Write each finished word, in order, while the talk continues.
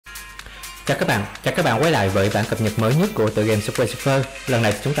Chào các bạn quay lại với bản cập nhật mới nhất của tựa game Subway Surfer. Lần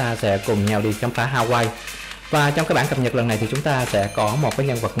này thì chúng ta sẽ cùng nhau đi khám phá Hawaii. Và trong cái bản cập nhật lần này thì chúng ta sẽ có một cái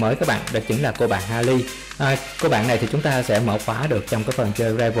nhân vật mới các bạn, đó chính là cô bạn Harley. Cô bạn này thì chúng ta sẽ mở khóa được trong cái phần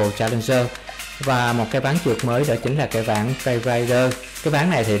chơi Rival Challenger. Và một cái ván trượt mới đó chính là cái ván Rider. Cái ván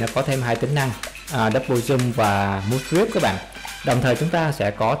này thì nó có thêm hai tính năng Double Jump và Move Grip các bạn. Đồng thời chúng ta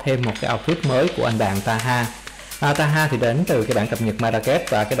sẽ có thêm một cái outfit mới của anh bạn Taha. Taha thì đến từ cái bản cập nhật Marrakech,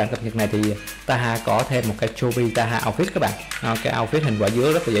 và cái bản cập nhật này thì Taha có thêm một cái Chobi Taha outfit các bạn, cái outfit hình quả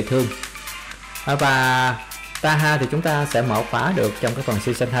dứa rất là dễ thương. Và Taha thì chúng ta sẽ mở khóa được trong cái phần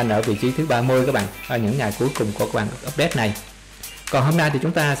season hunt ở vị trí thứ 30 các bạn, ở những ngày cuối cùng của các bạn update này. Còn hôm nay thì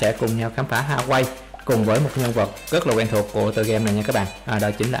chúng ta sẽ cùng nhau khám phá Hawaii cùng với một nhân vật rất là quen thuộc của tựa game này nha các bạn,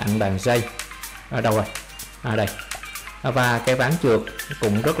 đó chính là anh bạn Jay. Ở đâu rồi? Đây. Và cái ván trượt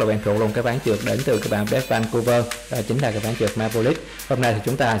cũng rất là quen thuộc luôn, cái ván trượt đến từ cái bạn Best Vancouver, đó chính là cái ván trượt Maple. Hôm nay thì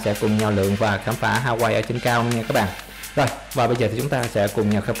chúng ta sẽ cùng nhau lượn và khám phá Hawaii ở trên cao nha các bạn. Rồi, và bây giờ thì chúng ta sẽ cùng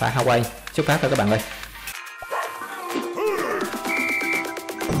nhau khám phá Hawaii. Xuất phát thôi các bạn ơi.